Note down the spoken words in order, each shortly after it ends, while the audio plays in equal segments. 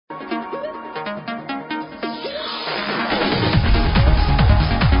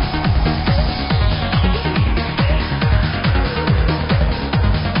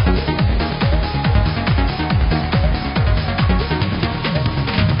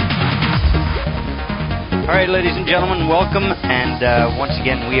All right, ladies and gentlemen, welcome. And once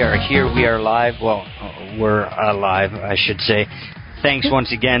again, we are here. We are live. Well, we're alive, I should say. Thanks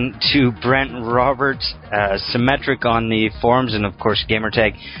once again to Brent Roberts, Symmetric on the forums, and of course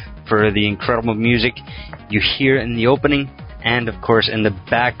Gamertag for the incredible music you hear in the opening and of course in the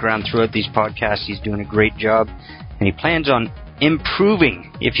background throughout these podcasts. He's doing a great job, and he plans on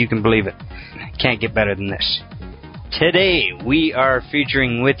improving, if you can believe it. Can't get better than this. Today we are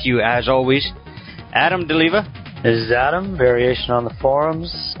featuring with you, as always, Adam DeLiva. This is Adam, variation on the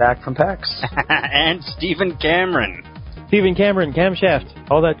forums, back from PAX. And Stephen Cameron. Stephen Cameron, camshaft,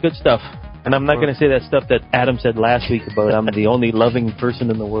 all that good stuff. And I'm not going to say that stuff that Adam said last week about I'm the only loving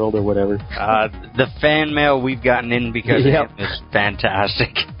person in the world or whatever. The fan mail we've gotten in because of him is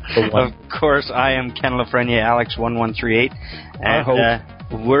fantastic. Of course, I am Ken Lafreniere, Alex1138.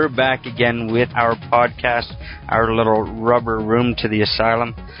 And we're back again with our podcast, our little rubber room to the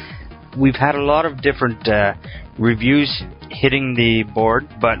asylum. We've had a lot of different reviews hitting the board,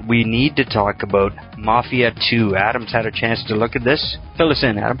 but we need to talk about Mafia 2. Adam's had a chance to look at this. Fill us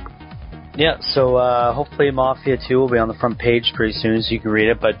in, Adam. Yeah, so hopefully Mafia 2 will be on the front page pretty soon so you can read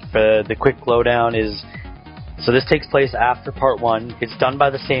it, but the quick lowdown is, so this takes place after Part 1. It's done by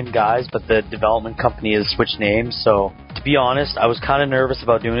the same guys, but the development company has switched names, so to be honest, I was kind of nervous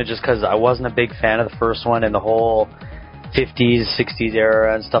about doing it just because I wasn't a big fan of the first one, and the whole 50s, 60s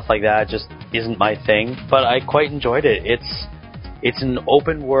era and stuff like that just isn't my thing, but I quite enjoyed it. It's an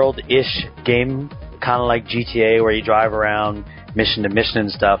open world-ish game, kind of like GTA, where you drive around mission to mission and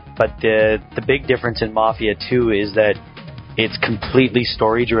stuff, but the big difference in Mafia 2 is that it's completely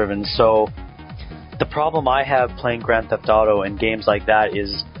story-driven. So the problem I have playing Grand Theft Auto and games like that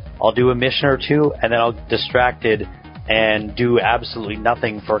is I'll do a mission or two and then I'll get distracted and do absolutely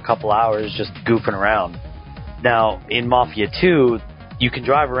nothing for a couple hours just goofing around. Now, in Mafia 2, you can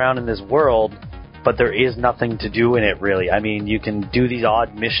drive around in this world, but there is nothing to do in it, really. I mean, you can do these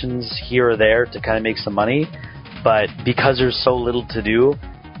odd missions here or there to kind of make some money, but because there's so little to do,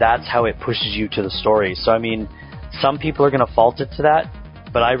 that's how it pushes you to the story. So, I mean, some people are going to fault it to that,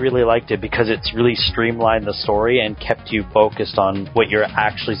 but I really liked it because it's really streamlined the story and kept you focused on what you're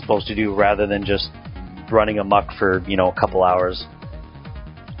actually supposed to do rather than just running amok for, a couple hours.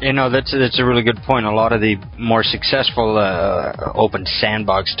 You know, that's a really good point. A lot of the more successful open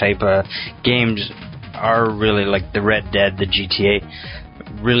sandbox type games are really like the Red Dead, the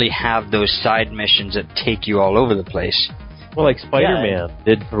GTA, really have those side missions that take you all over the place. Well, like Spider-Man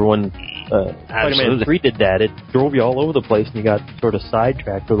did for when Spider-Man 3 did that. It drove you all over the place and you got sort of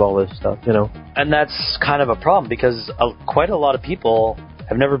sidetracked with all this stuff, And that's kind of a problem because quite a lot of people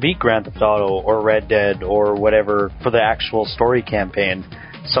have never beat Grand Theft Auto or Red Dead or whatever for the actual story campaign.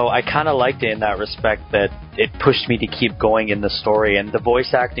 So I kind of liked it in that respect that it pushed me to keep going in the story. And the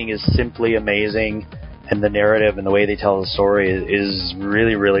voice acting is simply amazing. And the narrative and the way they tell the story is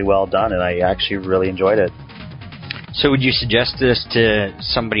really, really well done. And I actually really enjoyed it. So would you suggest this to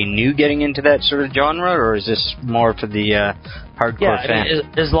somebody new getting into that sort of genre? Or is this more for the hardcore fan? I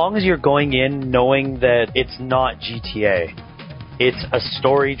mean, as long as you're going in knowing that it's not GTA. It's a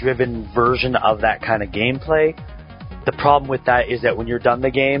story-driven version of that kind of gameplay. The problem with that is that when you're done the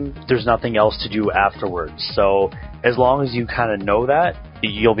game, there's nothing else to do afterwards. So as long as you kind of know that,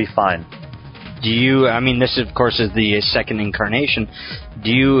 you'll be fine. This of course is the second incarnation. Do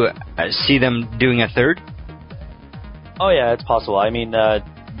you see them doing a third? Oh yeah, it's possible. I mean,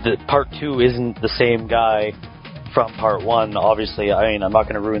 the Part 2 isn't the same guy from Part 1, obviously. I mean, I'm not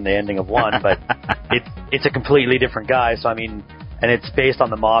going to ruin the ending of 1, but it's a completely different guy, so I mean... And it's based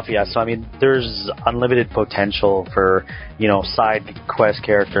on the Mafia, so I mean, there's unlimited potential for, side quest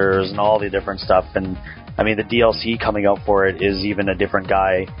characters and all the different stuff. And I mean, the DLC coming out for it is even a different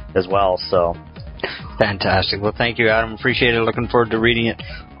guy as well, so. Fantastic. Well, thank you, Adam. Appreciate it. Looking forward to reading it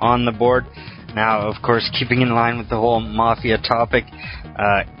on the board. Now, of course, keeping in line with the whole Mafia topic,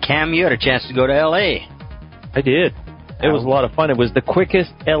 Cam, you had a chance to go to L.A. I did. It was a lot of fun. It was the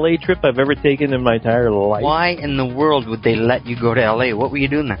quickest L.A. trip I've ever taken in my entire life. Why in the world would they let you go to L.A.? What were you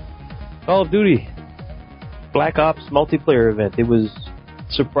doing there? Call of Duty. Black Ops multiplayer event. It was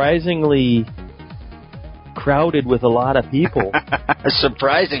surprisingly crowded with a lot of people.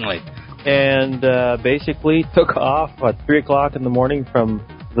 Surprisingly. And basically took off at 3 o'clock in the morning from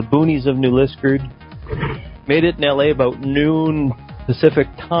the boonies of New Liskeard. Made it in L.A. about noon Pacific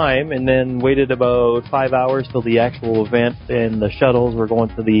time, and then waited about 5 hours till the actual event, and the shuttles were going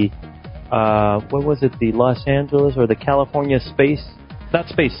to the, the Los Angeles or the California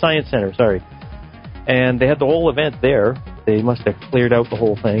Science Center, sorry. And they had the whole event there. They must have cleared out the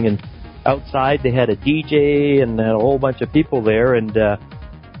whole thing, and outside they had a DJ and had a whole bunch of people there, and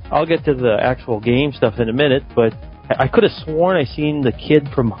I'll get to the actual game stuff in a minute, but I could have sworn I seen the kid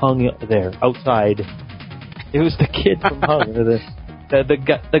from Hung there outside. It was the kid from Hung,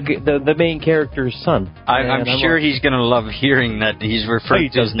 the main character's son. I'm sure he's going to love hearing that he's referred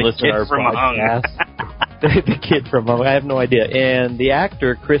to as the kid from Hung. The kid from Hung. I have no idea. And the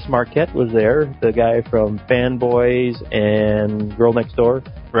actor, Chris Marquette, was there, the guy from Fanboys and Girl Next Door.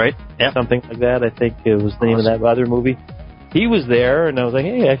 Right. Yep. Something like that. I think it was the name of that other movie. He was there, and I was like,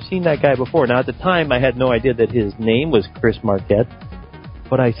 hey, I've seen that guy before. Now, at the time, I had no idea that his name was Chris Marquette.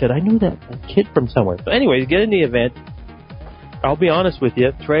 But I said, I knew that kid from somewhere. So anyways, get in the event. I'll be honest with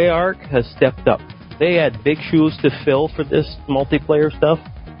you, Treyarch has stepped up. They had big shoes to fill for this multiplayer stuff.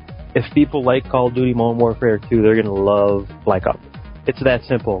 If people like Call of Duty Modern Warfare 2, they're going to love Black Ops. It's that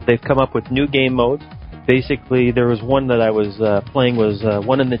simple. They've come up with new game modes. Basically, there was one that I was playing was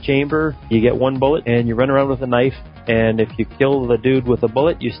one in the chamber. You get one bullet, and you run around with a knife, and if you kill the dude with a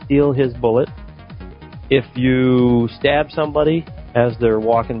bullet, you steal his bullet. If you stab somebody as they're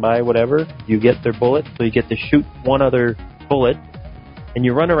walking by, whatever, you get their bullet, so you get to shoot one other bullet, and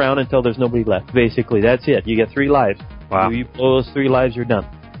you run around until there's nobody left. Basically, that's it. You get 3 lives. Wow. You blow those 3 lives, you're done.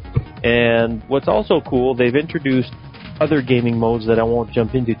 And what's also cool, they've introduced other gaming modes that I won't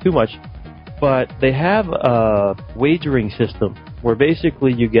jump into too much, but they have a wagering system where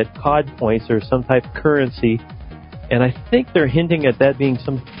basically you get COD points or some type of currency, and I think they're hinting at that being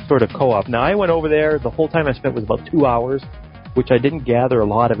some sort of co-op. Now, I went over there, the whole time I spent was about 2 hours, which I didn't gather a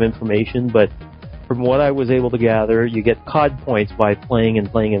lot of information, but from what I was able to gather, you get COD points by playing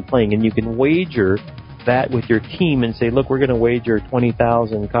and playing and playing, and you can wager that with your team and say, look, we're going to wager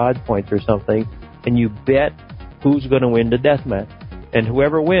 20,000 COD points or something, and you bet who's going to win the deathmatch. And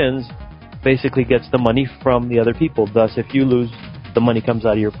whoever wins basically gets the money from the other people. Thus, if you lose, the money comes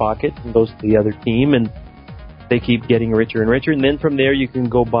out of your pocket and goes to the other team, and they keep getting richer and richer. And then from there, you can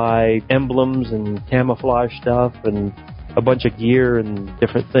go buy emblems and camouflage stuff and a bunch of gear and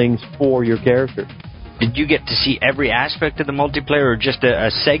different things for your character. Did you get to see every aspect of the multiplayer or just a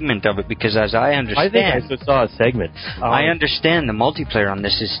segment of it? Because as I understand... I think I just saw a segment. I understand the multiplayer on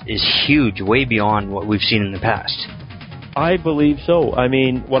this is huge, way beyond what we've seen in the past. I believe so. I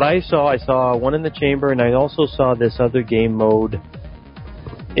mean, what I saw one in the chamber, and I also saw this other game mode.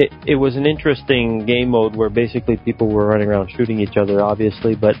 It was an interesting game mode where basically people were running around shooting each other,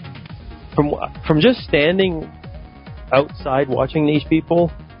 obviously, but from just standing outside watching these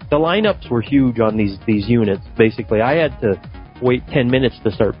people, the lineups were huge on these units. Basically, I had to wait 10 minutes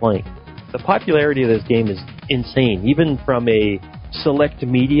to start playing. The popularity of this game is insane. Even from a select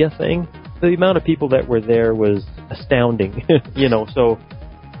media thing, the amount of people that were there was astounding. So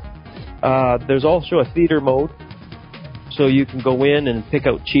there's also a theater mode, so you can go in and pick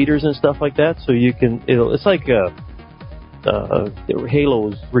out cheaters and stuff like that. So you can, it's like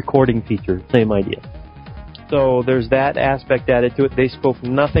Halo's recording feature, same idea. So there's that aspect added to it. They spoke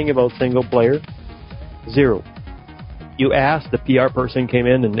nothing about single player. 0. You asked, the PR person came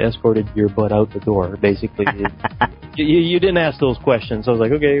in and escorted your butt out the door, basically. you didn't ask those questions. So I was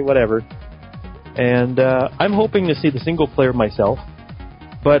like, okay, whatever. And I'm hoping to see the single player myself.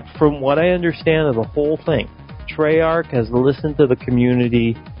 But from what I understand of the whole thing, Treyarch has listened to the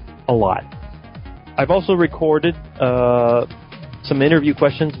community a lot. I've also recorded some interview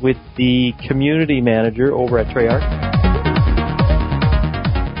questions with the community manager over at Treyarch.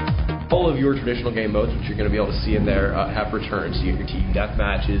 All of your traditional game modes, which you're going to be able to see in there, have returns. You get your team death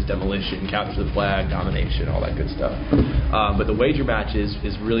matches, demolition, capture the flag, domination, all that good stuff. But the wager matches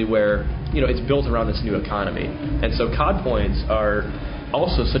is really where, it's built around this new economy. And so COD points are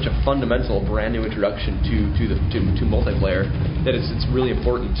also such a fundamental, brand new introduction to multiplayer that it's really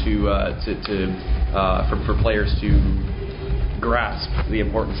important for players to grasp the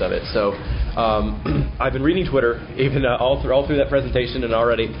importance of it. So I've been reading Twitter even all through that presentation and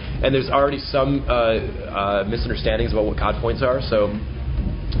there's already some misunderstandings about what COD points are, so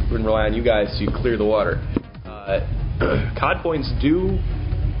we're going to rely on you guys to clear the water. COD points do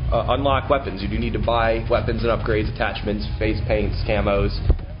unlock weapons. You do need to buy weapons and upgrades, attachments, face paints, camos,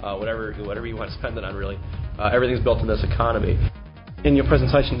 whatever you want to spend it on, really. Everything's built in this economy. In your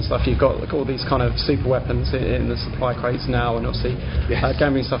presentation and stuff, you've got all these kind of super weapons in the supply crates now, and obviously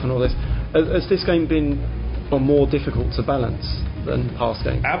gambling stuff and all this. Has this game been more difficult to balance than past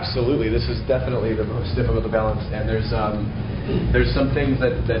games? Absolutely. This is definitely the most difficult to balance, and there's some things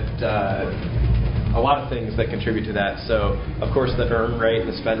that a lot of things that contribute to that. So, of course, the earn rate,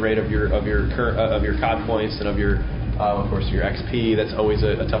 the spend rate of your COD points, and of course your XP. That's always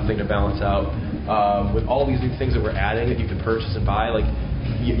a tough thing to balance out. With all these new things that we're adding that you can purchase and buy, like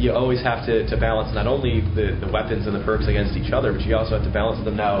you always have to balance not only the weapons and the perks against each other, but you also have to balance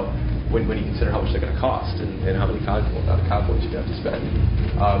them now when you consider how much they're going to cost and how many COD points you have to spend.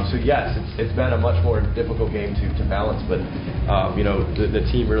 So yes, it's been a much more difficult game to balance, but the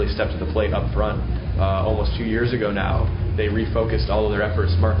team really stepped to the plate up front. Almost 2 years ago now, they refocused all of their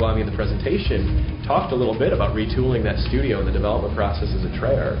efforts. Mark Lamy in the presentation talked a little bit about retooling that studio and the development processes at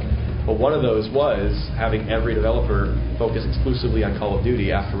Treyarch. But one of those was having every developer focus exclusively on Call of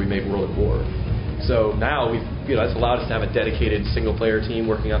Duty after we made World at War. So now that's allowed us to have a dedicated single-player team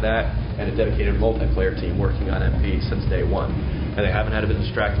working on that and a dedicated multiplayer team working on MP since day one. And they haven't had to be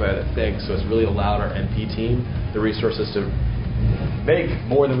distracted by other things, so it's really allowed our MP team the resources to make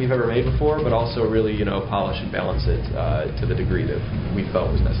more than we've ever made before, but also really polish and balance it to the degree that we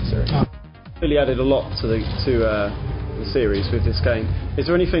felt was necessary. Really added a lot to the series with this game. Is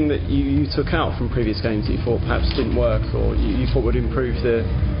there anything that you took out from previous games that you thought perhaps didn't work, or you thought would improve the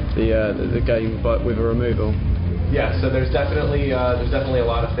game, but with a removal? Yeah, so there's definitely a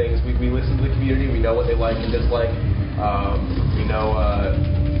lot of things. We listen to the community. We know what they like and dislike. We know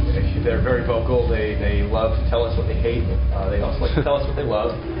they're very vocal. They love to tell us what they hate. They also like to tell us what they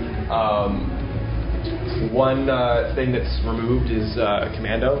love. One thing that's removed is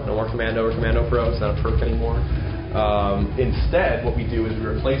Commando. No more Commando or Commando Pro. It's not a perk anymore. Instead, what we do is we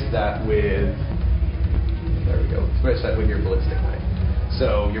replace that with your ballistic knife.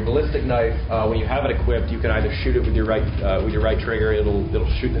 So your ballistic knife, when you have it equipped, you can either shoot it with your right trigger.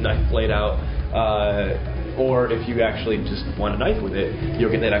 It'll shoot the knife blade out, or if you actually just want a knife with it, you'll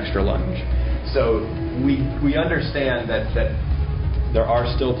get that extra lunge. So we understand that there are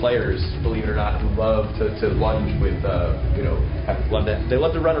still players, believe it or not, who love to lunge with, they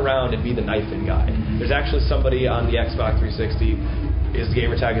love to run around and be the knifing guy. There's actually somebody on the Xbox 360, his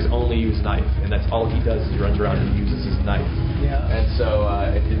gamer tag is only use knife, and that's all he does is he runs around and uses his knife. Yeah. And so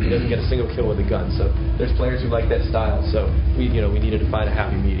he doesn't get a single kill with a gun. So there's players who like that style. So we needed to find a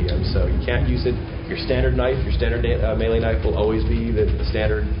happy medium. So you can't use it. Your standard knife, your standard melee knife will always be the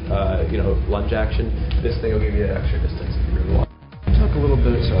standard, lunge action. This thing will give you that extra distance if you really want. Talk a little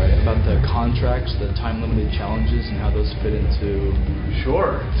bit, about the contracts, the time-limited challenges, and how those fit into...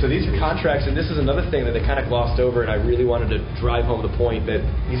 Sure. So these are contracts, and this is another thing that they kind of glossed over, and I really wanted to drive home the point that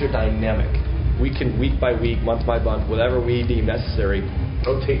these are dynamic. We can, week by week, month by month, whatever we deem necessary,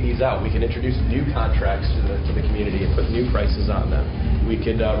 rotate these out. We can introduce new contracts to the community and put new prices on them. We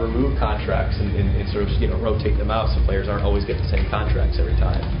could remove contracts and sort of rotate them out so players aren't always getting the same contracts every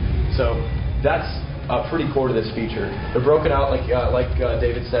time. So that's pretty core to this feature. They're broken out, like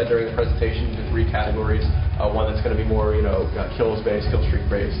David said during the presentation, into 3 categories. One that's going to be more, kills-based, kill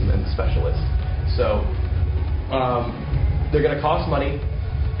streak-based, and then specialist. So they're going to cost money,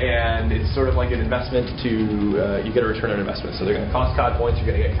 and it's sort of like an investment you get a return on investment. So they're going to cost COD points, you're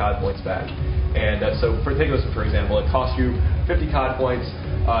going to get COD points back. And so take this for example, it costs you 50 COD points.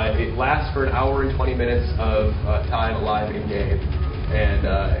 It lasts for an hour and 20 minutes of time alive in-game,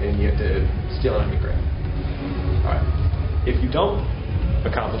 and you have to steal an enemy crate. Alright. If you don't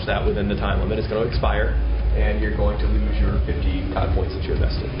accomplish that within the time limit, it's going to expire, and you're going to lose your 50 COD points that you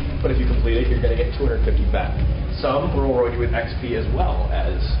invested. But if you complete it, you're going to get 250 back. Some will reward you with XP as well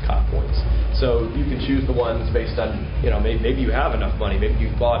as COD points. So you can choose the ones based on, maybe you have enough money, maybe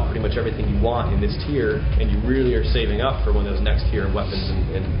you've bought pretty much everything you want in this tier, and you really are saving up for when those next tier of weapons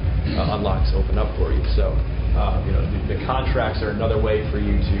and unlocks open up for you. So, the contracts are another way for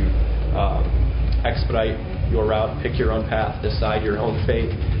you to expedite your route, pick your own path, decide your own fate,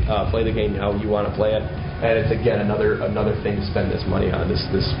 play the game how you want to play it. And it's, again, another thing to spend this money on, this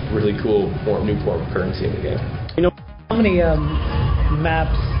really cool new form of currency in the game. How many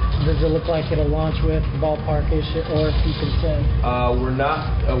maps does it look like it'll launch with, ballpark-ish, or if you can say?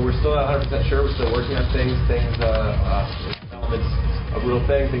 We're still not 100% sure. We're still working on things. It's a real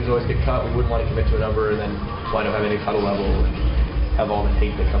thing. Things always get cut. We wouldn't want to commit to a number and then wind up having to cut a level and have all the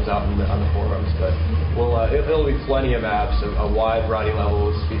hate that comes out on the forums. But it'll be plenty of maps, a wide variety of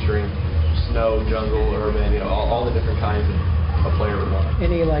levels featuring snow, jungle, urban, all the different kinds of a player would want.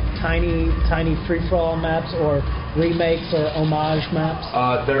 Any tiny free-for-all maps or remakes or homage maps?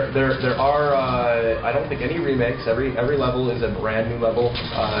 There are I don't think any remakes. Every level is a brand new level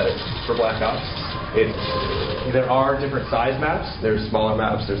for Black Ops. There are different size maps. There's smaller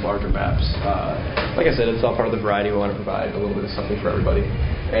maps. There's larger maps. Like I said, it's all part of the variety. We want to provide a little bit of something for everybody.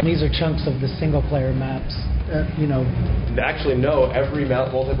 And these are chunks of the single-player maps. Actually, no. Every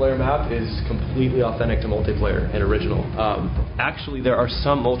multiplayer map is completely authentic to multiplayer and original. Actually, there are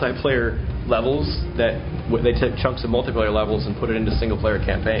some multiplayer levels that they take chunks of multiplayer levels and put it into single-player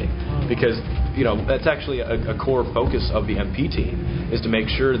campaign, because that's actually a core focus of the MP team, is to make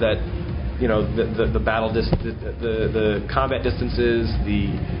sure that the battle the combat distances,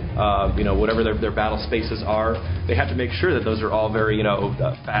 whatever their battle spaces are, they have to make sure that those are all very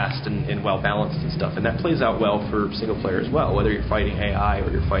fast and well balanced and stuff, and that plays out well for single player as well, whether you're fighting AI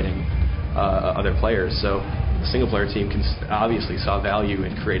or you're fighting other players. So the single player team obviously saw value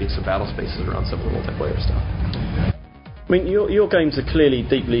in creating some battle spaces around some of the multiplayer stuff. I mean, your games are clearly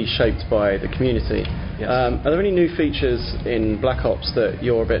deeply shaped by the community. Yes. Are there any new features in Black Ops that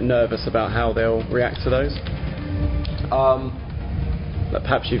you're a bit nervous about how they'll react to those? That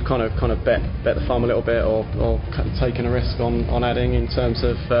perhaps you've kind of bet the farm a little bit, or taken a risk on adding in terms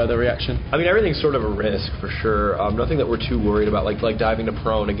of the reaction? I mean, everything's sort of a risk for sure. Nothing that we're too worried about, like diving to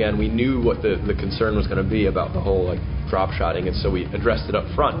prone. Again, we knew what the concern was going to be about the whole drop shotting, and so we addressed it up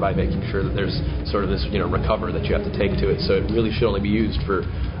front by making sure that there's sort of this recover that you have to take to it. So it really should only be used for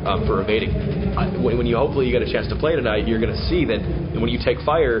evading. When hopefully you get a chance to play tonight, you're going to see that when you take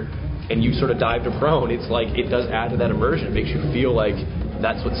fire and you sort of dive to prone, it's like it does add to that immersion. It makes you feel like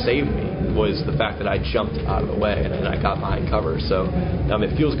that's what saved me, was the fact that I jumped out of the way and I got behind cover. So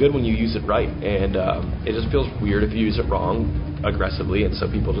it feels good when you use it right, and it just feels weird if you use it wrong aggressively, and so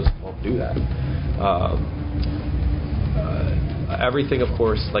people just won't do that. Everything, of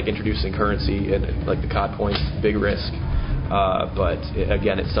course, like introducing currency and like the COD points, big risk, but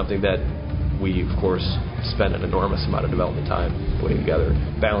again, it's something that we, of course, spend an enormous amount of development time putting together,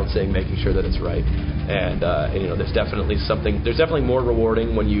 balancing, making sure that it's right. And there's definitely more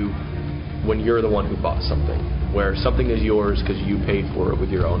rewarding when you're the one who bought something, where something is yours because you paid for it with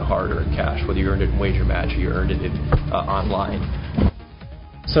your own hard-earned cash, whether you earned it in Wager Match or you earned it online.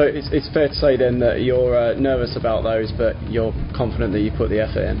 So it's fair to say then that you're nervous about those, but you're confident that you put the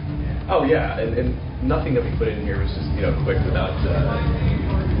effort in. Oh yeah, and nothing that we put in here was just quick without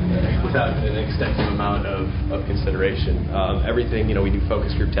an extensive amount of consideration. Everything, we do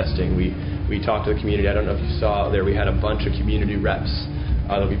focus group testing. We talk to the community. I don't know if you saw there, we had a bunch of community reps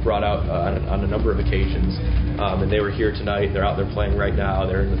that we brought out on a number of occasions, and they were here tonight. They're out there playing right now.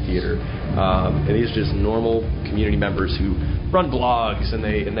 They're in the theater, and these are just normal community members who run blogs, and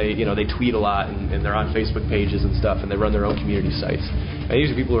they tweet a lot, and they're on Facebook pages and stuff, and they run their own community sites. And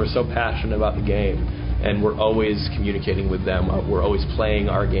these are people who are so passionate about the game, and we're always communicating with them. We're always playing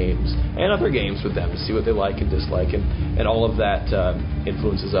our games and other games with them to see what they like and dislike, and all of that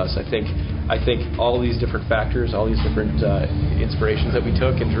influences us. I think all these different factors, all these different inspirations that we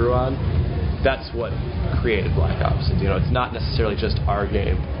took and drew on, that's what created Black Ops. And, it's not necessarily just our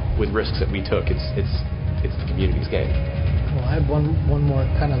game with risks that we took. It's the community's game. Well, I have one more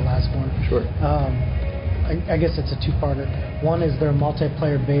kind of last one. Sure. I guess it's a two-parter. One, is there a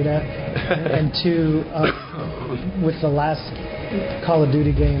multiplayer beta? And two, with the last Call of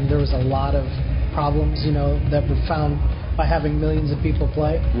Duty game, there was a lot of problems, that were found by having millions of people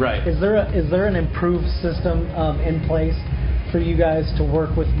play. Right. Is there an improved system in place for you guys to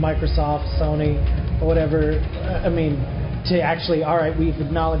work with Microsoft, Sony, or whatever? I mean, to actually, all right, we've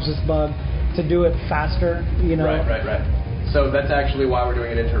acknowledged this bug, to do it faster, Right. So that's actually why we're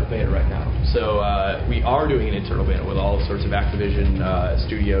doing an internal beta right now. So we are doing an internal beta with all sorts of Activision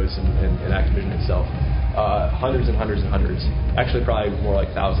studios and Activision itself. Hundreds and hundreds and hundreds. Actually, probably more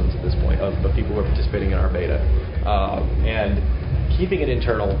like thousands at this point of people who are participating in our beta. And keeping it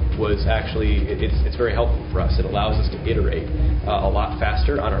internal was actually, it's very helpful for us. It allows us to iterate a lot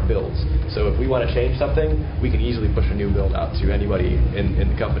faster on our builds. So if we want to change something, we can easily push a new build out to anybody in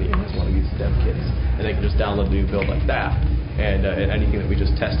the company who doesn't want to use the dev kits, and they can just download a new build like that. And anything that we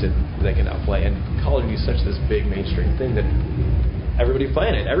just tested, they can now play. And Call of Duty is such this big mainstream thing that everybody's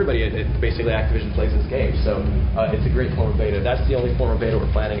playing it. Everybody at basically Activision plays this game. So it's a great form of beta. That's the only form of beta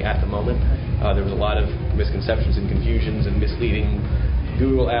we're planning at the moment. There was a lot of misconceptions and confusions and misleading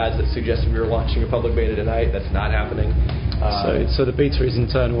Google ads that suggested we were launching a public beta tonight. That's not happening. So the beta is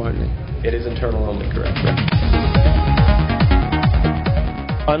internal only? It is internal only, correct.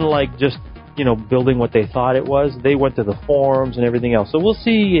 Unlike just building what they thought it was, they went to the forums and everything else. So we'll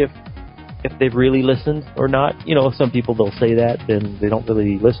see if they've really listened or not. Some people, they'll say that and they don't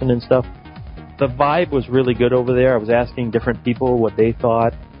really listen and stuff. The vibe was really good over there. I was asking different people what they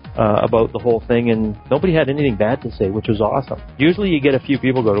thought about the whole thing, and nobody had anything bad to say, which was awesome. Usually you get a few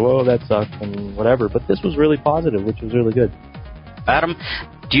people go, "Whoa, that sucks," and whatever, but this was really positive, which was really good. Adam,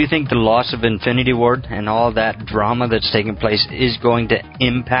 Do you think the loss of Infinity Ward and all that drama that's taking place is going to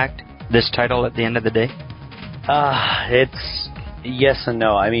impact this title at the end of the day? It's yes and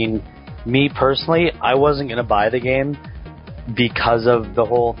no. I mean, me personally, I wasn't going to buy the game because of the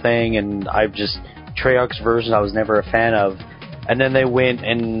whole thing, and Treyarch's version I was never a fan of. And then they went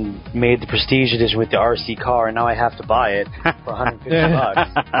and made the Prestige Edition with the RC car, and now I have to buy it for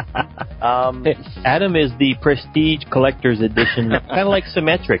 $150. Adam is the Prestige Collector's Edition, kind of like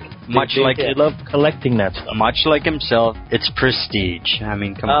Symmetric. They love collecting that stuff. Much like himself, it's prestige. I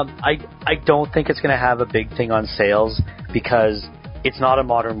mean, come on. I don't think it's going to have a big thing on sales because it's not a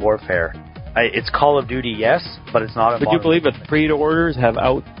Modern Warfare. It's Call of Duty, yes, but it's not a Would you believe that pre-orders have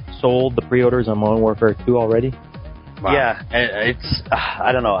outsold the pre-orders on Modern Warfare 2 already? Wow. Yeah, it's,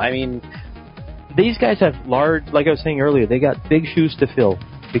 I don't know. I mean, these guys have large, like I was saying earlier, they got big shoes to fill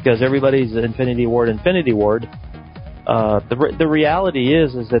because everybody's Infinity Ward. The reality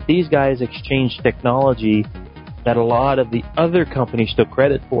is that these guys exchange technology that a lot of the other companies took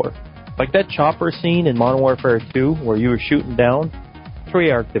credit for. Like that chopper scene in Modern Warfare 2 where you were shooting down,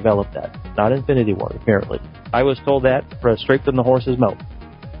 Treyarch developed that, not Infinity Ward, apparently. I was told that straight from the horse's mouth.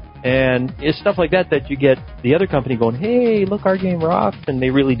 And it's stuff like that you get the other company going, hey, look, our game rocks, and they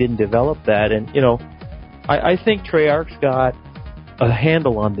really didn't develop that. And, you know, I think Treyarch's got a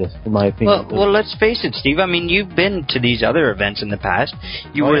handle on this, in my opinion. Well, let's face it, Steve. I mean, you've been to these other events in the past.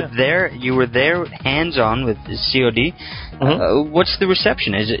 You were there hands-on with COD. Mm-hmm. What's the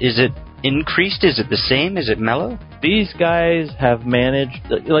reception? Is it increased? Is it the same? Is it mellow? These guys have managed,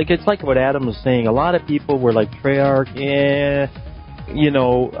 it's like what Adam was saying. A lot of people were like, Treyarch,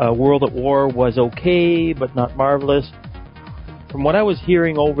 World at War was okay, but not marvelous. From what I was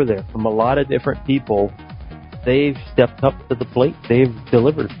hearing over there from a lot of different people, they've stepped up to the plate. They've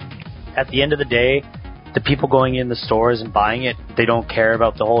delivered. At the end of the day, the people going in the stores and buying it, they don't care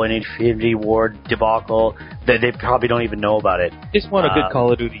about the whole Infinity Ward debacle. They probably don't even know about it. Just want a good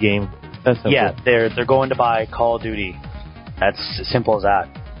Call of Duty game. That's simple. Yeah, they're going to buy Call of Duty. That's as simple as that.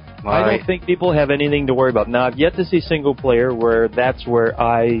 I don't think people have anything to worry about. Now, I've yet to see single player where that's where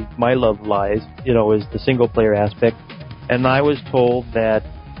my love lies, is the single player aspect. And I was told that,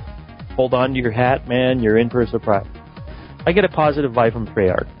 hold on to your hat, man, you're in for a surprise. I get a positive vibe from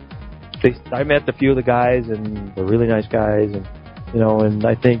Treyarch. I met a few of the guys, and they're really nice guys, and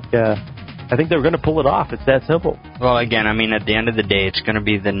I think they're going to pull it off. It's that simple. Well, again, I mean, at the end of the day, it's going to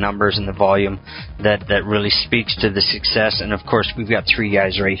be the numbers and the volume that really speaks to the success. And, of course, we've got three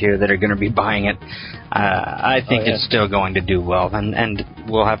guys right here that are going to be buying it. I think it's still going to do well, and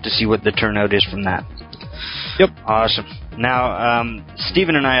we'll have to see what the turnout is from that. Yep. Awesome. Now,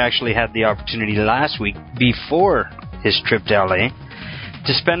 Stephen and I actually had the opportunity last week, before his trip to LA,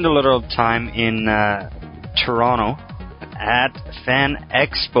 to spend a little time in Toronto at Fan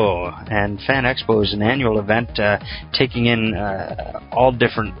Expo. And Fan Expo is an annual event taking in all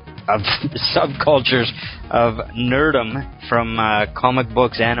different subcultures of nerdom, from comic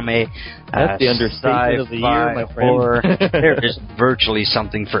books, anime, that's the understatement of the year, my friend. There is virtually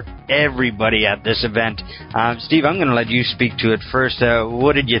something for everybody at this event. Steve, I'm going to let you speak to it first.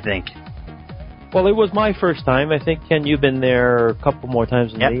 What did you think? Well, it was my first time. I think, Ken, you've been there a couple more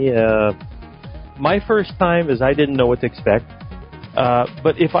times than me. My first time is I didn't know what to expect.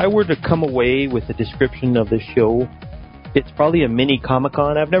 But if I were to come away with a description of the show, it's probably a mini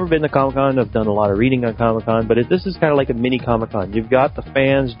Comic-Con. I've never been to Comic-Con. I've done a lot of reading on Comic-Con, but this is kind of like a mini Comic-Con. You've got the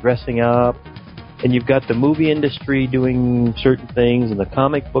fans dressing up, and you've got the movie industry doing certain things, and the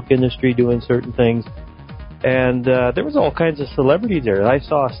comic book industry doing certain things. And there was all kinds of celebrities there. I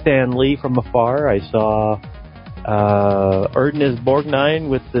saw Stan Lee from afar. I saw Ernest Borgnine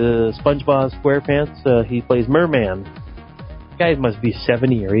with the SpongeBob SquarePants. He plays Merman. The guy must be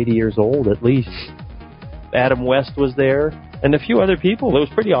 70 or 80 years old at least. Adam West was there, and a few other people. It was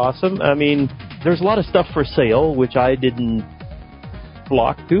pretty awesome. I mean, there's a lot of stuff for sale, which I didn't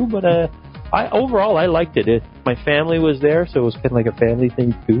flock to, but overall I liked it. My family was there, so it was kind of like a family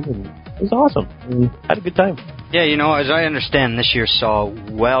thing too, and it was awesome. And had a good time. Yeah, as I understand, this year saw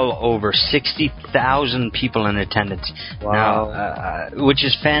well over 60,000 people in attendance. Wow. Now, which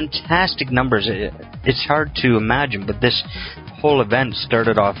is fantastic numbers. It's hard to imagine, but this whole event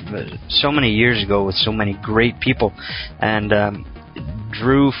started off so many years ago with so many great people, and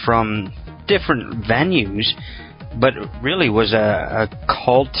drew from different venues, but really was a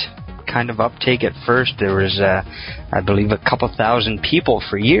cult kind of uptake at first. There was, I believe, a couple thousand people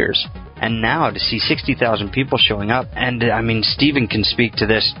for years. And now to see 60,000 people showing up, and I mean, Stephen can speak to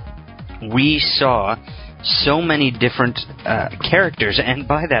this. We saw so many different characters, and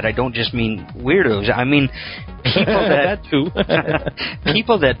by that I don't just mean weirdos. I mean people that too.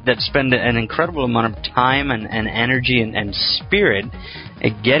 people that spend an incredible amount of time and energy and spirit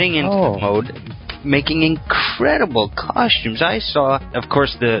getting into the mode, making incredible costumes. I saw, of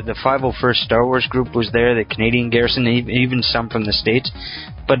course, the 501st Star Wars group was there, the Canadian Garrison, even some from the States.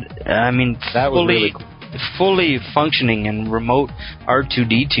 But, I mean, that was really cool. Fully functioning and remote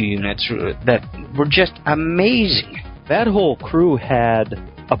R2-D2 units that were just amazing. That whole crew had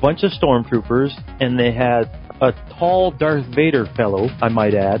a bunch of stormtroopers, and they had a tall Darth Vader fellow, I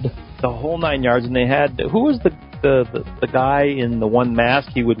might add, the whole 9 yards, and they had, who was the guy in the one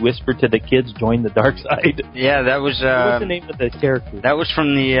mask? He would whisper to the kids, "Join the dark side." Yeah, that was... what's the name of the character? That was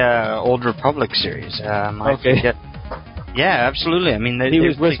from the Old Republic series. Okay. Yeah, absolutely. I mean, he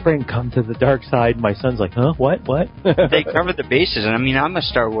was whispering, "Come to the dark side." My son's like, "Huh? What?" They covered the bases, and I mean, I'm a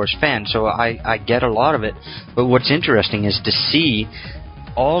Star Wars fan, so I get a lot of it. But what's interesting is to see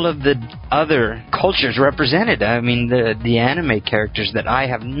all of the other cultures represented. I mean, the anime characters that I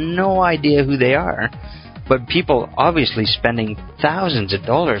have no idea who they are, but people obviously spending thousands of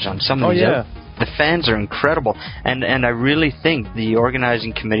dollars on some of these. The fans are incredible, and I really think the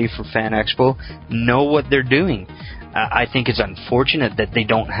organizing committee for Fan Expo know what they're doing. I think it's unfortunate that they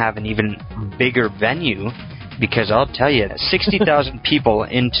don't have an even bigger venue, because I'll tell you, 60,000 people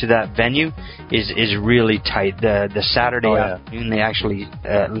into that venue is really tight. The Saturday afternoon, they actually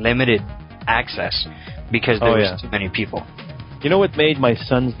limited access because there was too many people. You know what made my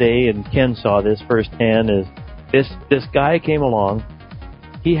son's day, and Ken saw this firsthand, is this guy came along.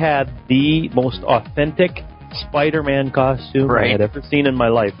 He had the most authentic Spider-Man costume I had ever seen in my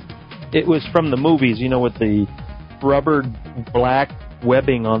life. It was from the movies, you know, with the rubber black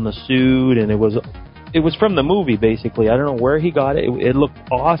webbing on the suit, and it was from the movie, basically. I don't know where he got it. It looked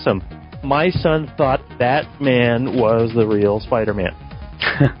awesome. My son thought that man was the real Spider-Man.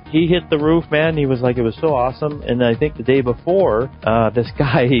 He hit the roof, man. He was like, it was so awesome. And I think the day before, this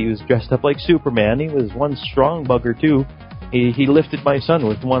guy, he was dressed up like Superman. He was one strong bugger, too. He lifted my son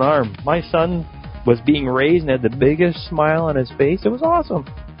with one arm. My son was being raised and had the biggest smile on his face. It was awesome.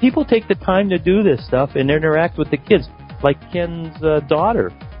 People take the time to do this stuff and interact with the kids. Like Ken's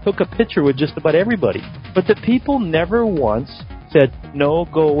daughter took a picture with just about everybody. But the people never once said, "No,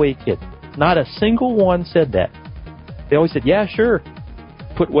 go away, kid." Not a single one said that. They always said, "Yeah, sure."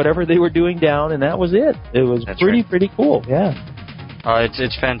 Put whatever they were doing down, and that was it. It was pretty cool, yeah.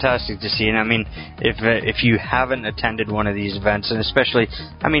 It's fantastic to see, and I mean, if you haven't attended one of these events, and especially,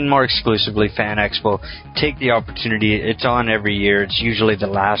 I mean, more exclusively Fan Expo, take the opportunity. It's on every year. It's usually the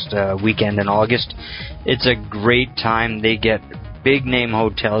last weekend in August. It's a great time. They get big name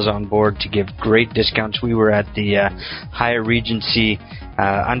hotels on board to give great discounts. We were at the Hyatt Regency,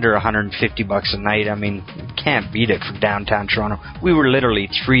 under $150 a night. I mean, you can't beat it for downtown Toronto. We were literally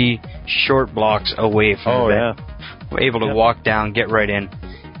 3 short blocks away from the event. We were able to walk down, get right in.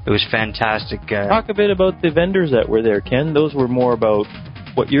 It was fantastic. Talk a bit about the vendors that were there, Ken. Those were more about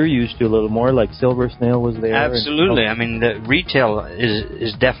what you're used to a little more, like Silver Snail was there. Absolutely. I mean, the retail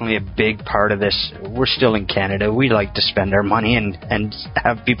is definitely a big part of this. We're still in Canada. We like to spend our money and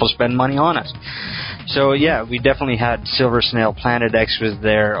have people spend money on us. So, yeah, we definitely had Silver Snail. Planet X was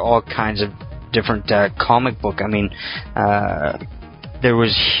there, all kinds of different comic book. I mean, there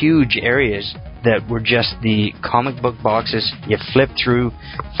was huge areas that were just the comic book boxes. You flip through,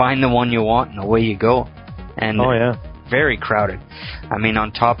 find the one you want, and away you go. And very crowded. I mean,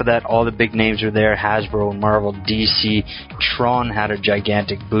 on top of that, all the big names were there. Hasbro, Marvel, DC, Tron had a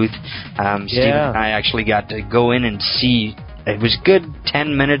gigantic booth. Steve and I actually got to go in and see. It was good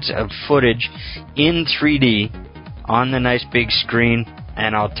 10 minutes of footage in 3D on the nice big screen.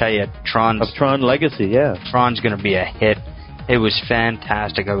 And I'll tell you, Tron Legacy, Tron's going to be a hit. It was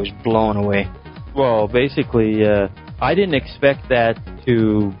fantastic. I was blown away. Well, basically, I didn't expect that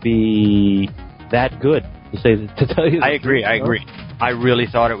to be that good. To tell you, I agree. I really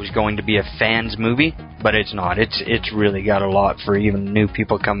thought it was going to be a fans movie, but it's not. It's really got a lot for even new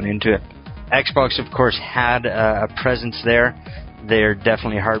people coming into it. Xbox, of course, had a presence there. They're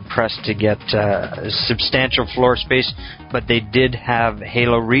definitely hard-pressed to get substantial floor space, but they did have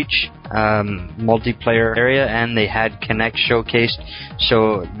Halo Reach multiplayer area, and they had Kinect showcased,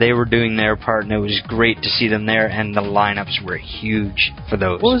 so they were doing their part, and it was great to see them there, and the lineups were huge for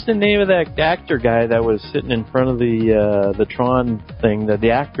those. What was the name of that actor guy that was sitting in front of the Tron thing,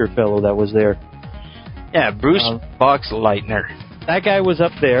 the actor fellow that was there? Yeah, Bruce Boxleitner. That guy was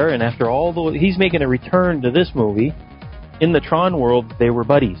up there, and after all he's making a return to this movie. In the Tron world, they were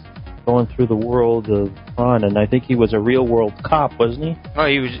buddies. going through the world of Tron, and I think he was a real-world cop, wasn't he? Oh,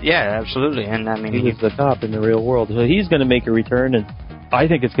 he was, yeah, absolutely. And I mean, He was the cop in the real world. So he's going to make a return, and I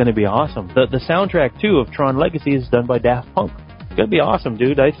think it's going to be awesome. The soundtrack, too, of Tron Legacy is done by Daft Punk. It's going to be awesome,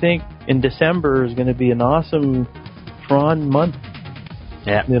 dude. I think in December is going to be an awesome Tron month.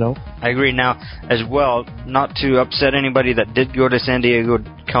 Yeah. You know? I agree. Now, as well, not to upset anybody that did go to San Diego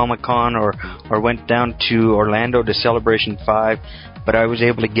Comic-Con or went down to Orlando to Celebration 5, but I was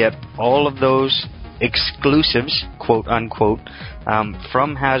able to get all of those exclusives, quote unquote,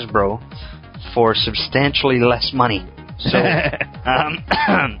 from Hasbro for substantially less money. So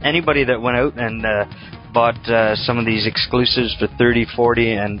anybody that went out and bought some of these exclusives for $30,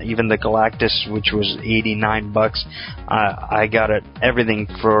 $40, and even the Galactus, which was $89, I got everything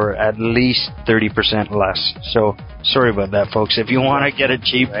for at least 30% less. So sorry about that, folks. If you want to get it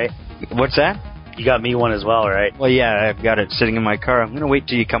cheap, right? What's that? You got me one as well, right? Well, yeah, I've got it sitting in my car. I'm going to wait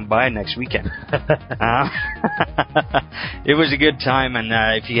till you come by next weekend. It was a good time, and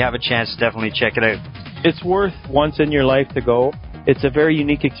if you have a chance, definitely check it out. It's worth once in your life to go. It's a very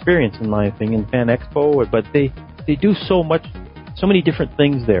unique experience, in my opinion, Fan Expo, but they do so many different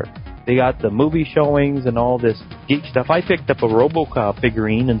things there. They got the movie showings and all this geek stuff. I picked up a RoboCop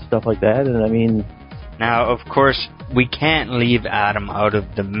figurine and stuff like that, and I mean... Now, of course, we can't leave Adam out of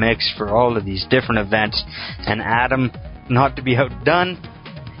the mix for all of these different events, and Adam, not to be outdone,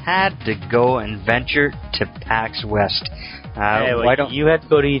 had to go and venture to PAX West. Why don't you had to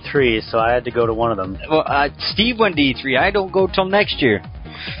go to E3, so I had to go to one of them. Well, Steve went to E3. I don't go till next year.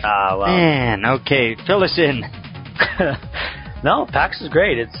 Well. Man, okay, fill us in. No, PAX is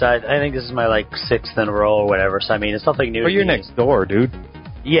great. It's I think this is my 6th in a row or whatever. So I mean, it's nothing new. Well, you're next door, dude.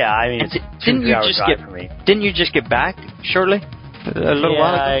 Yeah, I mean, it's didn't you just get for me. Didn't you just get back shortly? A little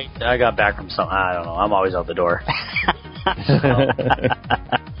while ago. I got back from something. I don't know. I'm always out the door.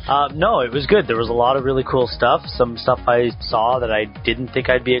 No, it was good. There was a lot of really cool stuff. Some stuff I saw that I didn't think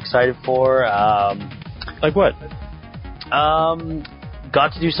I'd be excited for. Like what?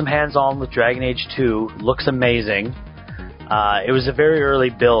 Got to do some hands-on with Dragon Age 2. Looks amazing. It was a very early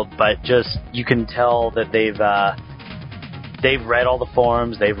build, but just you can tell that they've read all the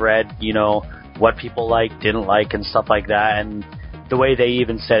forums. They've read, what people didn't like, and stuff like that. And the way they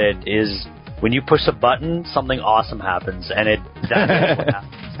even said it is, when you push a button, something awesome happens, and that's what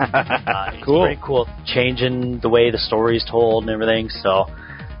happens. It's cool. Very cool, changing the way the story is told and everything. So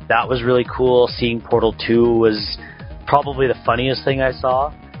that was really cool. Seeing Portal 2 was probably the funniest thing I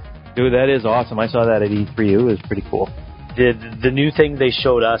saw. Dude, that is awesome. I saw that at E3. It was pretty cool. The new thing they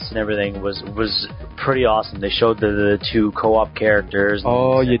showed us and everything was pretty awesome. They showed the 2 co-op characters.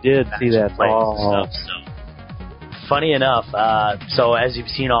 Oh, you did see that. Oh. Stuff. So, funny enough, so as you've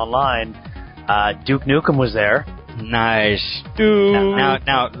seen online, Duke Nukem was there. Nice. Dude.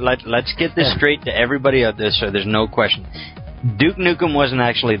 Now let's get this straight to everybody out there, so there's no question. Duke Nukem wasn't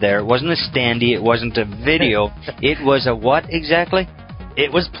actually there. It wasn't a standee. It wasn't a video. It was a what exactly?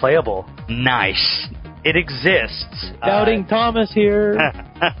 It was playable. Nice. It exists. Doubting Thomas here.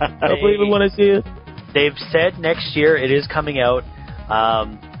 I don't even want to see it. They've said next year it is coming out.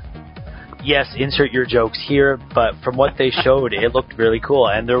 Yes, insert your jokes here, but from what they showed, it looked really cool.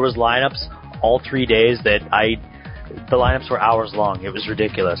 And there was lineups all 3 days the lineups were hours long. It was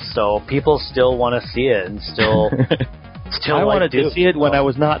ridiculous. So people still want to see it and still I wanted to see it when I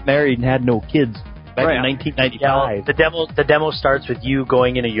was not married and had no kids. Back in 1995. Yeah, the demo starts with you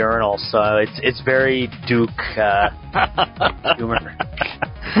going in a urinal, so it's very Duke humor.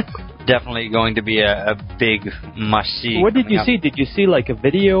 Definitely going to be a big must-see. What did you see? Did you see a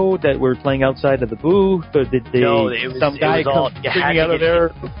video that we're playing outside of the booth, or did some guy come singing out of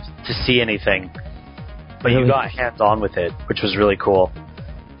there to see anything? But you got hands-on with it, which was really cool.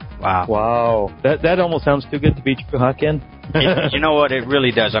 Wow. That almost sounds too good to be true, huh, Ken? You know what? It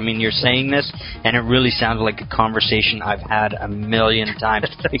really does. I mean, you're saying this, and it really sounds like a conversation I've had a million times,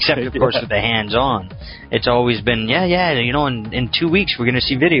 except, of course, with the hands-on. It's always been, in 2 weeks we're going to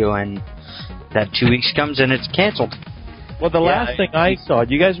see video, and that 2 weeks comes and it's canceled. Well, the last thing I saw,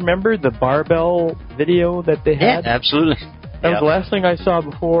 do you guys remember the barbell video that they had? Yeah, absolutely. That was the last thing I saw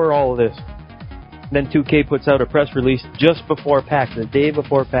before all of this. Then 2K puts out a press release just before PAX, the day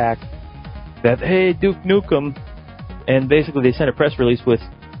before PAX, that, hey, Duke Nukem, and basically they sent a press release with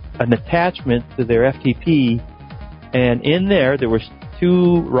an attachment to their FTP, and in there was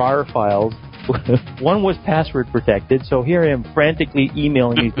 2 RAR files. One was password protected, so here I am frantically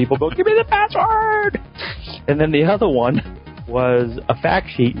emailing these people, go, give me the password! And then the other one was a fact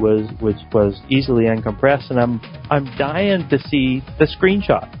sheet, which was easily uncompressed, and I'm dying to see the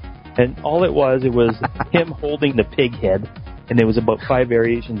screenshot. And all it was him holding the pig head and there was about 5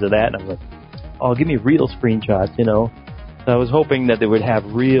 variations of that, and I was like, oh, give me real screenshots, you know. So I was hoping that they would have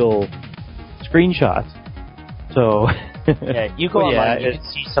real screenshots. So yeah, you go online, you can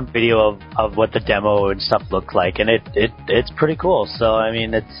see some video of what the demo and stuff looked like, and it's pretty cool. So I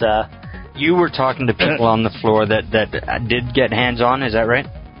mean, it's you were talking to people on the floor that did get hands on, is that right?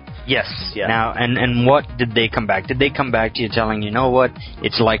 Yes. Yeah. Now, and what did they come back? Did they come back to you telling you know what,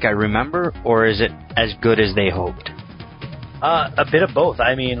 it's like I remember, or is it as good as they hoped? A bit of both.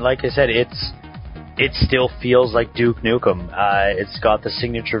 I mean, like I said, it still feels like Duke Nukem. It's got the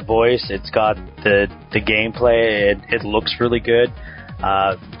signature voice. It's got the gameplay. It looks really good.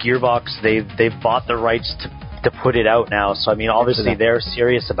 Gearbox, they've bought the rights to put it out now. So I mean, obviously they're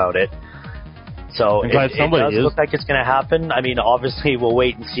serious about it. So it does look like it's going to happen. I mean, obviously we'll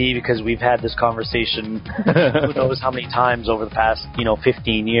wait and see because we've had this conversation who knows how many times over the past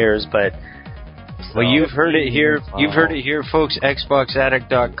 15 years. But well, you've heard it here. You've heard it here, folks.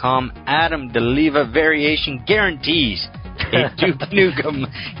 XboxAddict.com. Adam DeLiva variation guarantees a Duke Nukem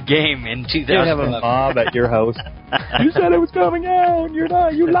game in 2011. You have a mob at your house. You said it was coming out. You're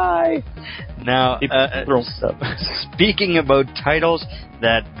not. You lie. Now, speaking about titles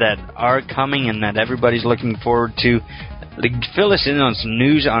that are coming and that everybody's looking forward to, fill us in on some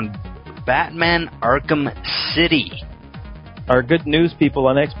news on Batman Arkham City. Our good news people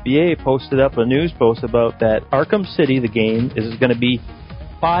on XBA posted up a news post about that Arkham City, the game, is going to be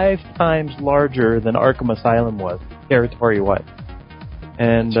 5 times larger than Arkham Asylum was, territory-wise.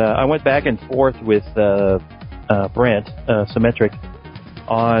 And I went back and forth with Brent, Symmetric,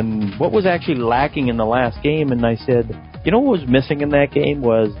 on what was actually lacking in the last game, and I said, you know what was missing in that game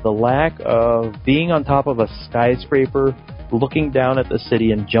was the lack of being on top of a skyscraper, looking down at the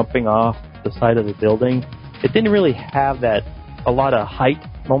city and jumping off the side of the building. It didn't really have a lot of height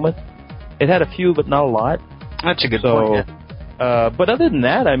moments. It had a few, but not a lot. That's a good point. Yeah. But other than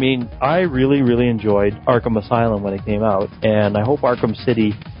that, I mean, I really, really enjoyed Arkham Asylum when it came out, and I hope Arkham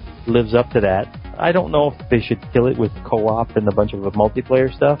City lives up to that. I don't know if they should kill it with co-op and a bunch of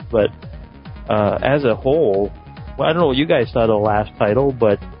multiplayer stuff, but as a whole, well, I don't know what you guys thought of the last title,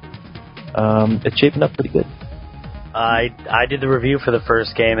 but it's shaping up pretty good. I did the review for the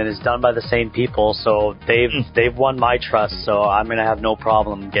first game, and it's done by the same people, so they've won my trust. So I'm gonna have no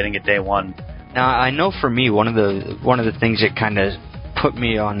problem getting it day one. Now I know for me, one of the things that kind of put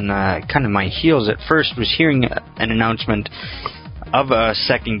me on kind of my heels at first was hearing an announcement of a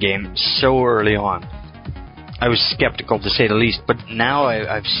second game so early on. I was skeptical to say the least, but now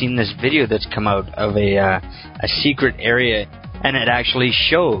I've seen this video that's come out of a secret area, and it actually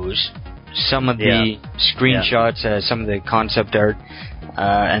shows some of the screenshots, some of the concept art,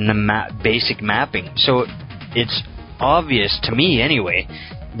 and the basic mapping. So it's obvious, to me anyway,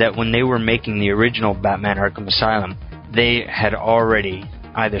 that when they were making the original Batman Arkham Asylum, they had already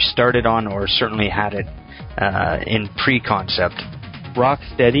either started on or certainly had it in pre-concept.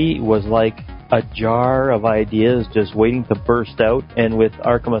 Rocksteady was like a jar of ideas just waiting to burst out, and with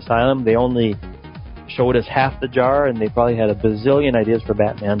Arkham Asylum, they only showed us half the jar, and they probably had a bazillion ideas for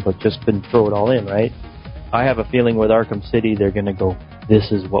Batman, but just couldn't throw it all in, right? I have a feeling with Arkham City, they're going to go,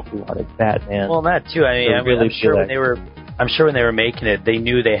 this is what we wanted, Batman. Well, that too. I mean, I'm sure when they were making it, they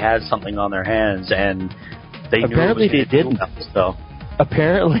knew they had something on their hands, and they apparently knew they didn't. So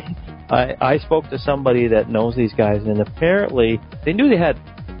apparently, I spoke to somebody that knows these guys, and apparently they knew they had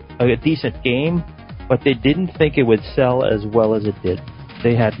a decent game, but they didn't think it would sell as well as it did.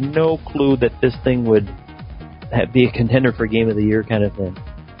 They had no clue that this thing would be a contender for Game of the Year kind of thing.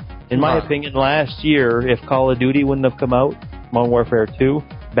 In my opinion, last year, if Call of Duty wouldn't have come out, Modern Warfare 2,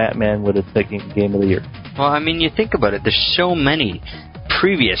 Batman would have taken Game of the Year. Well, I mean, you think about it. There's so many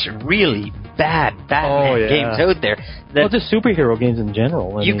previous really bad Batman games out there. Well, just superhero games in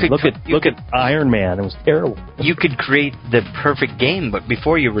general. I mean, look at Iron Man. It was terrible. You could create the perfect game, but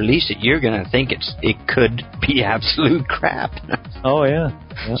before you release it, you're going to think it could be absolute crap. Oh, yeah.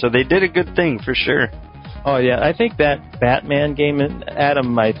 So they did a good thing, for sure. Oh, yeah. I think that Batman game, and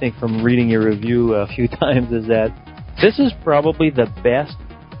Adam, I think from reading your review a few times, is that this is probably the best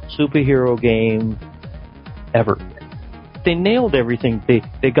superhero game ever. They nailed everything.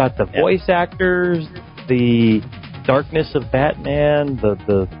 They got the voice actors, the darkness of Batman,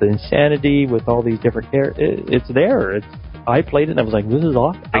 the insanity with all these different characters. It's there. I played it and I was like, this is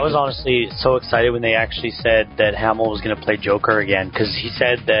awesome. I was honestly so excited when they actually said that Hamill was going to play Joker again, because he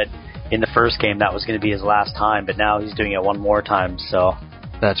said that in the first game that was going to be his last time, but now he's doing it one more time. So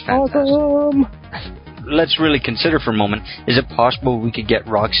that's fantastic. Awesome. Let's really consider for a moment, is it possible we could get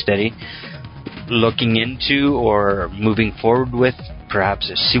Rocksteady looking into or moving forward with perhaps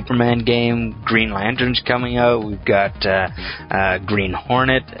a Superman game. Green Lantern's coming out. We've got Green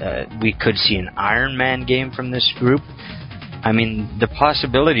Hornet. We could see an Iron Man game from this group. I mean, the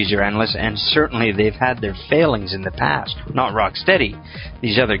possibilities are endless, and certainly they've had their failings in the past. Not Rocksteady,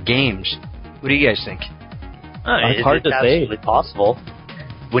 these other games. What do you guys think? It's hard to say. It's absolutely possible.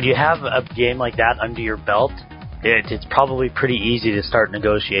 When you have a game like that under your belt, it's probably pretty easy to start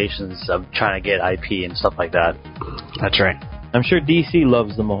negotiations of trying to get IP and stuff like that. That's right. I'm sure DC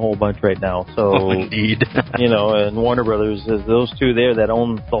loves them a whole bunch right now. So, oh, indeed. And Warner Brothers, those two there that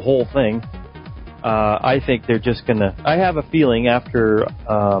own the whole thing. I think they're just gonna. I have a feeling after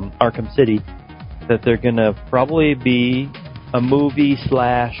Arkham City that they're gonna probably be a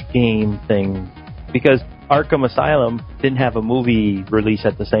movie/game thing, because Arkham Asylum didn't have a movie release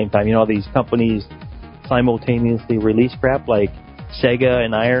at the same time. You know, these companies simultaneously release crap like Sega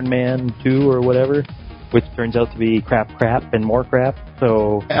and Iron Man 2 or whatever, which turns out to be crap and more crap.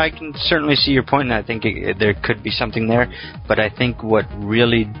 So I can certainly see your point, and I think there could be something there. But I think what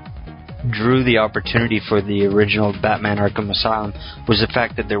really drew the opportunity for the original Batman Arkham Asylum was the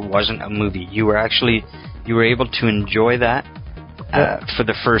fact that there wasn't a movie. You were able to enjoy that for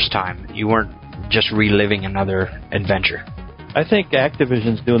the first time. You weren't just reliving another adventure. I think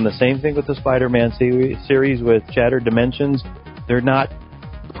Activision's doing the same thing with the Spider-Man series with Shattered Dimensions. They're not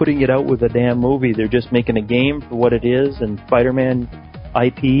putting it out with a damn movie. They're just making a game for what it is, and Spider-Man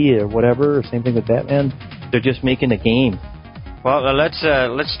IP or whatever, or same thing with Batman. They're just making a game. Well, let's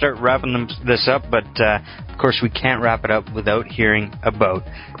start wrapping this up, but of course we can't wrap it up without hearing about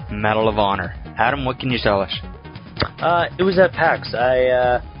Medal of Honor. Adam, what can you tell us? It was at PAX.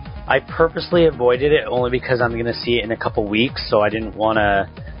 I purposely avoided it only because I'm going to see it in a couple weeks, so I didn't want to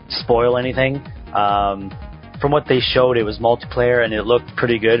spoil anything. From what they showed, it was multiplayer and it looked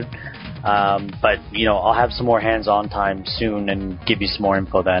pretty good. But I'll have some more hands-on time soon and give you some more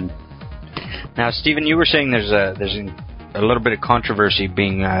info then. Now, Stephen, you were saying there's a little bit of controversy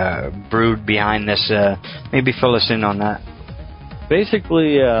being brewed behind this. Maybe fill us in on that.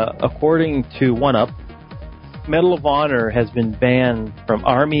 Basically, according to OneUp, Medal of Honor has been banned from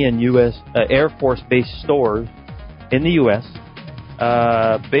Army and U.S. Air Force-based stores in the U.S.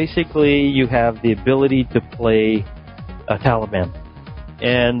 Basically, you have the ability to play Taliban.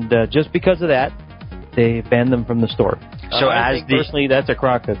 And just because of that, they banned them from the store. So personally, that's a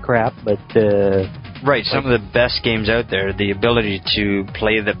crock of crap, but... Right, some of the best games out there, the ability to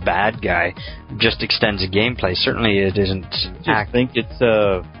play the bad guy just extends the gameplay. Certainly it isn't...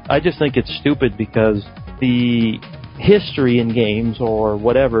 I just think it's stupid because the history in games or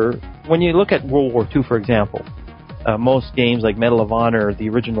whatever, when you look at World War II, for example, most games like Medal of Honor, the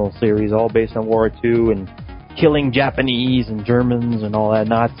original series, all based on World War II and killing Japanese and Germans and all that,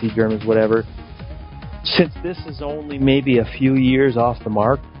 Nazi Germans, whatever. Since this is only maybe a few years off the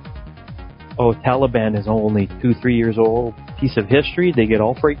mark, Taliban is only 2-3 years old, piece of history, they get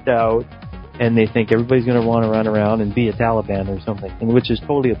all freaked out, and they think everybody's going to want to run around and be a Taliban or something, and which is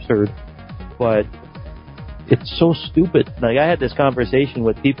totally absurd. But it's so stupid. Like, I had this conversation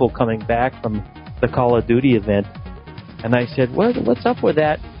with people coming back from the Call of Duty event, and I said, what's up with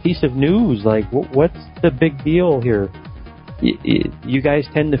that piece of news? Like, what's the big deal here? You guys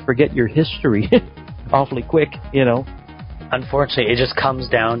tend to forget your history awfully quick, Unfortunately, it just comes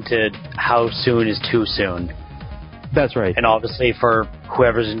down to how soon is too soon. That's right. And obviously for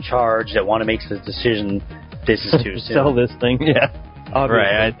whoever's in charge that want to make the decision, this is too soon. Sell this thing, yeah. Obviously.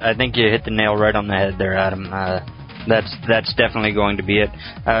 Right, I think you hit the nail right on the head there, Adam. That's definitely going to be it.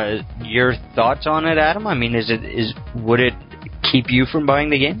 Your thoughts on it, Adam? I mean, would it keep you from buying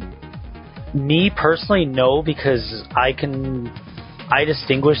the game? Me personally, no, because I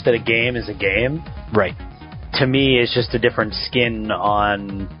distinguish that a game is a game. Right. To me, it's just a different skin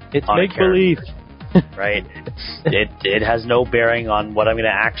on. It's make believe, right? It has no bearing on what I'm going to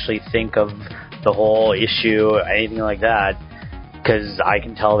actually think of the whole issue or anything like that, because I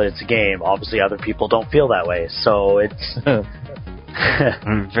can tell that it's a game. Obviously, other people don't feel that way, so it's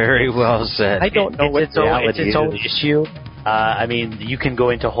very well said. I don't know what it's its own issue. I mean, you can go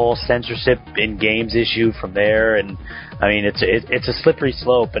into whole censorship in games issue from there, and I mean, it's a slippery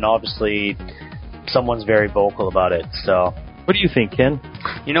slope, and obviously, someone's very vocal about it. So, what do you think, Ken?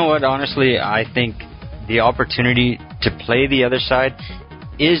 You know what? Honestly, I think the opportunity to play the other side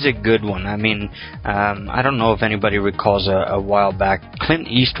is a good one. I mean, I don't know if anybody recalls a while back, Clint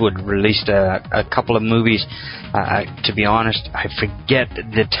Eastwood released a couple of movies. To be honest, I forget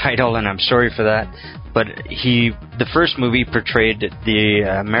the title, and I'm sorry for that. But the first movie portrayed the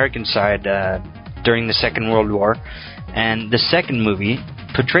American side during the Second World War, and the second movie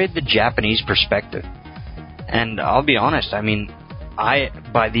portrayed the Japanese perspective. And I'll be honest, I mean,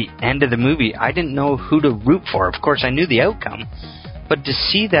 by the end of the movie, I didn't know who to root for. Of course, I knew the outcome, but to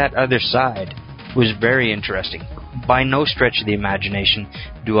see that other side was very interesting. By no stretch of the imagination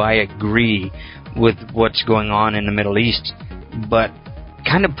do I agree with what's going on in the Middle East, but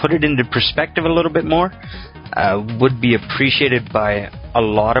kind of put it into perspective a little bit more would be appreciated by a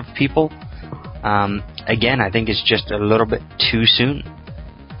lot of people. Again, I think it's just a little bit too soon.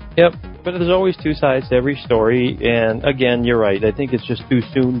 Yep, but there's always two sides to every story, and again, you're right. I think it's just too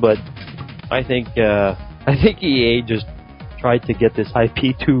soon, but I think EA just tried to get this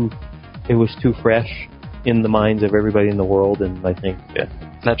IP it was too fresh in the minds of everybody in the world, and I think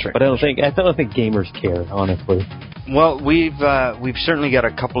that's right. But I don't think gamers care, honestly. Well, we've certainly got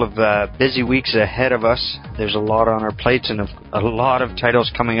a couple of busy weeks ahead of us. There's a lot on our plates and a lot of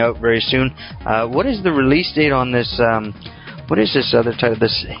titles coming out very soon. What is the release date on this? What is this other title?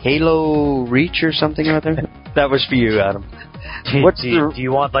 This Halo Reach or something or other? That was for you, Adam. Do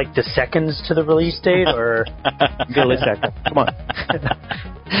you want like the seconds to the release date, or Billy second? Come on.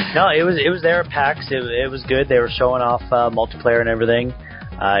 No, it was there at PAX. It was good. They were showing off multiplayer and everything.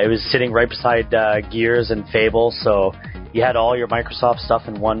 It was sitting right beside Gears and Fable, so you had all your Microsoft stuff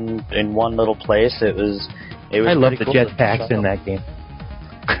in one little place. It was. I love the jetpacks in that game.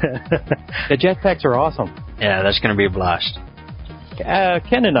 The jetpacks are awesome. Yeah, that's going to be a blast.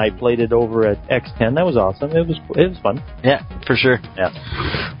 Ken and I played it over at X10. That was awesome. It was fun. Yeah, for sure. Yeah.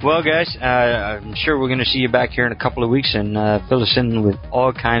 Well, guys, I'm sure we're going to see you back here in a couple of weeks and fill us in with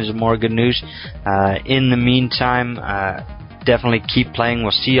all kinds of more good news. In the meantime, definitely keep playing.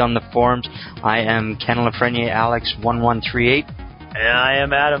 We'll see you on the forums. I am Ken Lafreniere, Alex1138. And I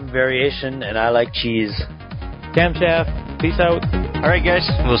am Adam Variation, and I like cheese. Camshaft, peace out. All right, guys,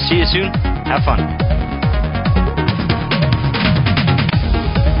 we'll see you soon. Have fun.